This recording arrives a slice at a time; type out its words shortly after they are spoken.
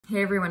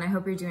Hey everyone, I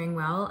hope you're doing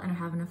well and are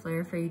having a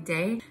flare-free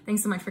day.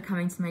 Thanks so much for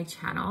coming to my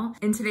channel.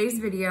 In today's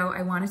video,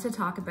 I wanted to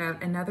talk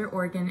about another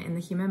organ in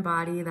the human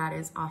body that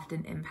is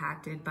often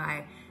impacted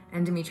by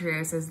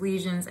endometriosis,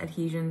 lesions,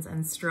 adhesions,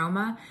 and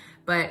stroma,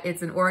 but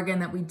it's an organ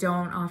that we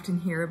don't often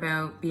hear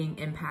about being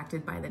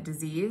impacted by the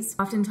disease.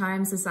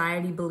 Oftentimes,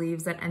 society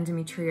believes that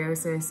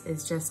endometriosis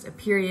is just a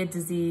period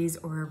disease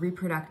or a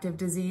reproductive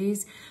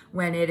disease,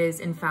 when it is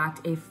in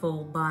fact a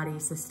full body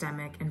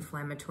systemic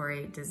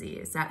inflammatory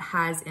disease that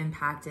has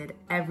impacted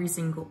every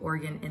single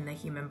organ in the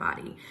human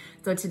body.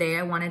 So today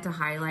I wanted to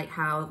highlight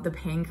how the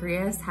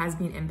pancreas has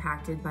been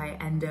impacted by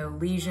endo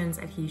lesions,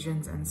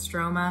 adhesions, and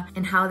stroma,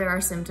 and how there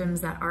are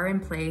symptoms that are in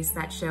place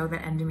that show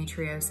that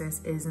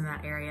endometriosis is in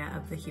that area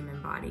of the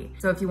human body.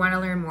 So if you want to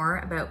learn more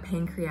about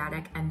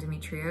pancreatic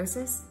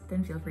endometriosis,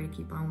 then feel free to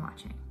keep on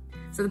watching.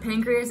 So the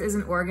pancreas is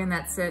an organ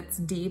that sits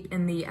deep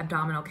in the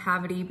abdominal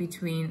cavity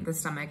between the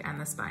stomach and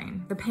the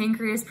spine. The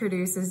pancreas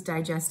produces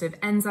digestive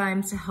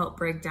enzymes to help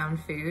break down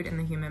food in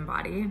the human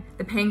body.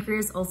 The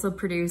pancreas also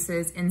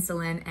produces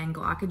insulin and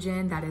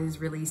glycogen that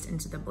is released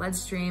into the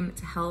bloodstream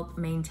to help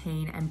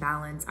maintain and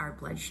balance our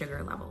blood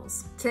sugar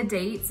levels. To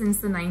date, since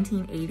the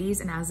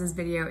 1980s, and as this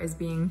video is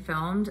being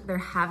filmed, there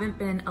haven't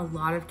been a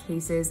lot of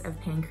cases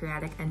of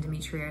pancreatic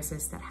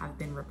endometriosis that have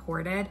been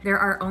reported. There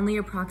are only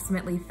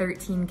approximately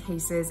 13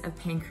 cases of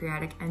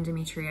pancreatic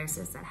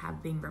endometriosis that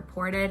have been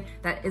reported.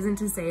 That isn't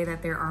to say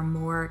that there are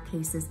more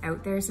cases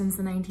out there since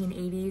the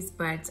 1980s,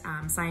 but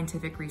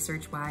scientific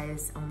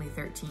research-wise, only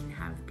 13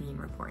 have been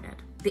reported.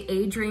 The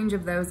age range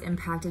of those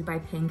impacted by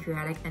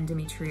pancreatic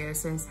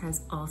endometriosis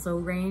has also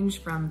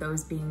ranged from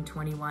those being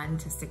 21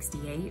 to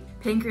 68.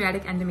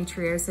 Pancreatic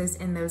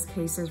endometriosis in those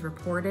cases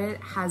reported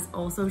has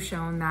also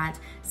shown that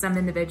some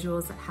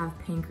individuals that have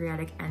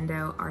pancreatic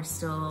endo are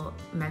still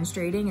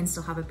menstruating and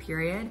still have a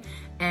period,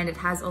 and it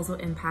has also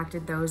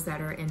impacted those that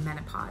are in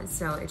menopause.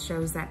 So it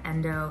shows that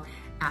endo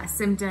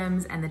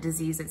symptoms and the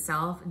disease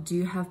itself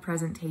do have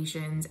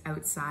presentations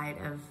outside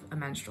of a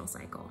menstrual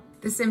cycle.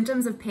 The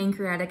symptoms of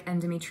pancreatic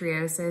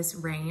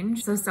endometriosis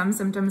range. So some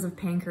symptoms of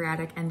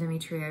pancreatic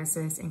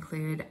endometriosis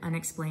include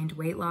unexplained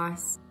weight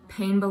loss,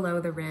 pain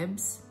below the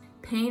ribs,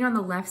 pain on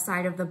the left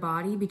side of the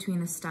body between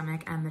the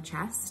stomach and the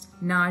chest,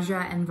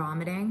 nausea and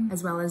vomiting,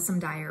 as well as some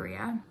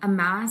diarrhea, a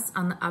mass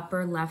on the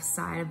upper left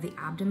side of the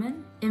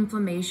abdomen,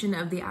 inflammation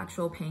of the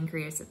actual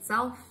pancreas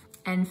itself,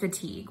 and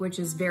fatigue, which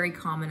is very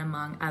common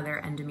among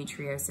other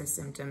endometriosis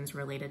symptoms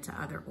related to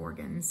other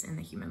organs in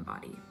the human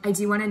body. I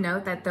do want to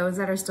note that those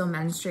that are still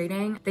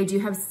menstruating, they do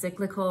have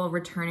cyclical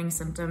returning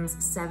symptoms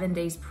 7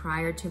 days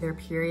prior to their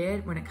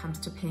period when it comes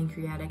to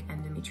pancreatic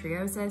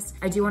endometriosis.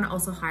 I do want to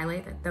also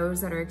highlight that those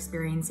that are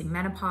experiencing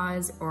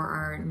menopause or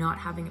are not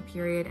having a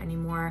period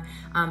anymore,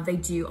 they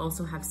do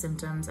also have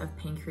symptoms of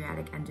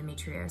pancreatic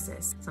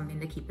endometriosis. Something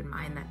to keep in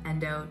mind, that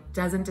endo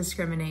doesn't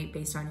discriminate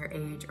based on your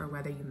age or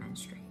whether you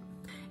menstruate.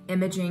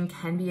 Imaging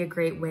can be a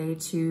great way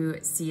to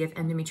see if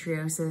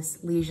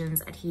endometriosis,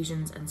 lesions,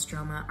 adhesions, and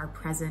stroma are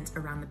present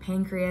around the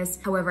pancreas.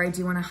 However, I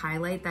do want to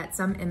highlight that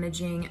some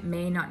imaging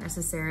may not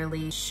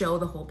necessarily show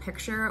the whole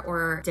picture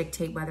or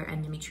dictate whether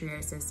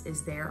endometriosis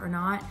is there or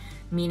not,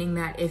 meaning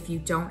that if you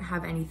don't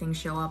have anything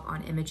show up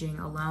on imaging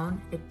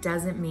alone, it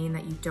doesn't mean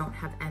that you don't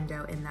have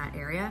endo in that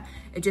area.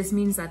 It just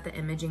means that the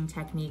imaging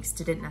techniques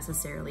didn't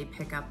necessarily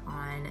pick up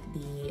on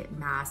the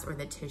mass or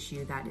the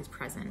tissue that is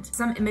present.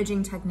 Some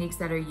imaging techniques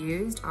that are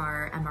used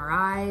are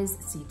MRIs,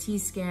 CT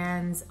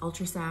scans,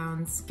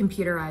 ultrasounds,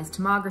 computerized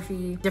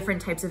tomography.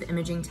 Different types of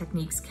imaging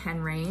techniques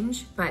can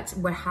range, but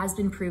what has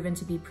been proven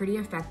to be pretty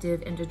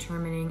effective in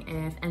determining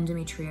if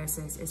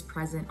endometriosis is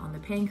present on the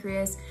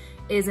pancreas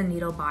is a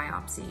needle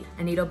biopsy.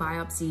 A needle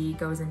biopsy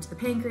goes into the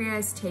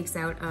pancreas, takes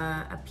out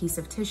a piece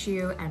of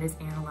tissue, and is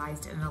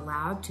analyzed in a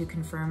lab to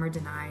confirm or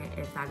deny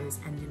if that is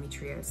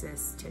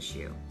endometriosis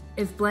tissue.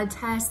 If blood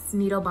tests,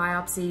 needle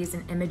biopsies,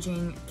 and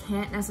imaging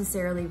can't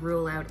necessarily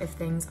rule out if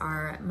things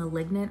are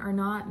malignant or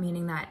not,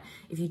 meaning that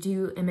if you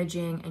do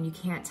imaging and you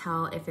can't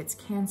tell if it's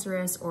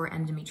cancerous or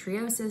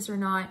endometriosis or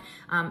not,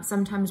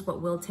 sometimes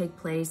what will take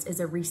place is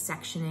a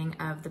resectioning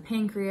of the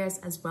pancreas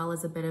as well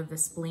as a bit of the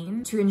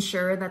spleen to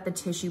ensure that the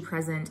tissue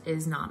present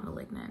is not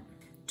malignant.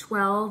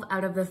 12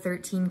 out of the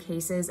 13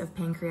 cases of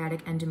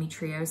pancreatic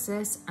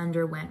endometriosis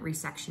underwent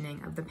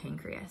resectioning of the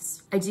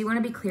pancreas. I do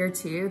want to be clear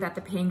too that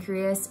the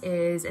pancreas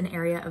is an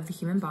area of the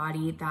human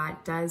body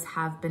that does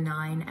have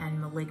benign and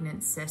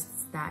malignant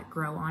cysts that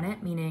grow on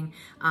it, meaning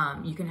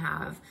you can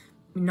have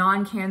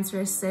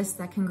non-cancerous cysts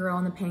that can grow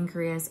on the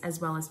pancreas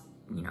as well as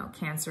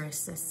cancerous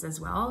cysts as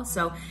well.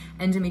 So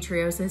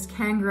endometriosis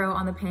can grow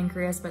on the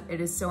pancreas, but it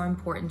is so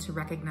important to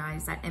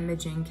recognize that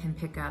imaging can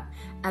pick up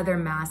other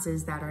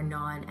masses that are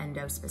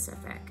non-endo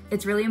specific.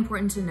 It's really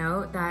important to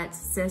note that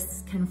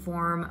cysts can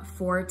form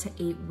 4 to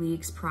 8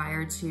 weeks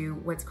prior to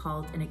what's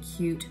called an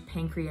acute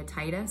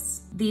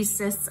pancreatitis. These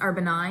cysts are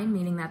benign,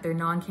 meaning that they're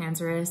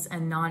non-cancerous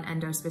and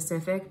non-endo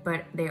specific,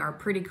 but they are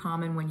pretty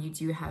common when you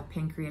do have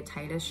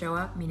pancreatitis show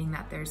up, meaning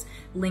that there's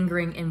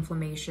lingering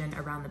inflammation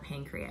around the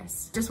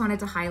pancreas. Just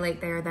wanted to highlight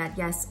there that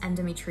yes,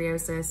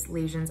 endometriosis,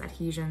 lesions,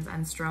 adhesions,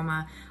 and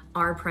stroma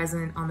are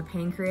present on the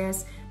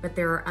pancreas, but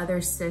there are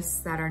other cysts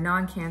that are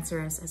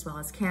non-cancerous as well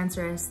as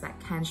cancerous that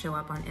can show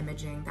up on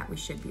imaging that we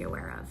should be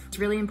aware of. It's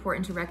really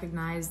important to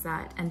recognize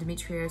that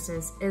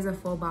endometriosis is a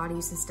full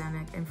body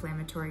systemic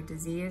inflammatory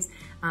disease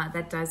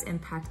that does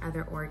impact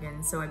other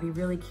organs. So I'd be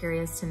really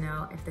curious to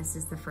know if this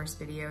is the first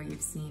video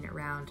you've seen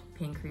around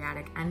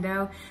pancreatic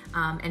endo.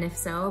 And if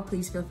so,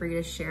 please feel free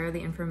to share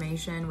the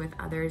information with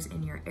others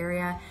in your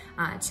area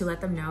to let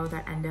them know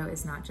that endo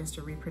is not just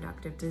a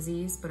reproductive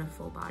disease, but a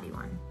full body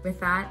one. With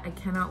that, I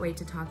cannot wait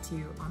to talk to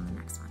you on the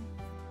next one.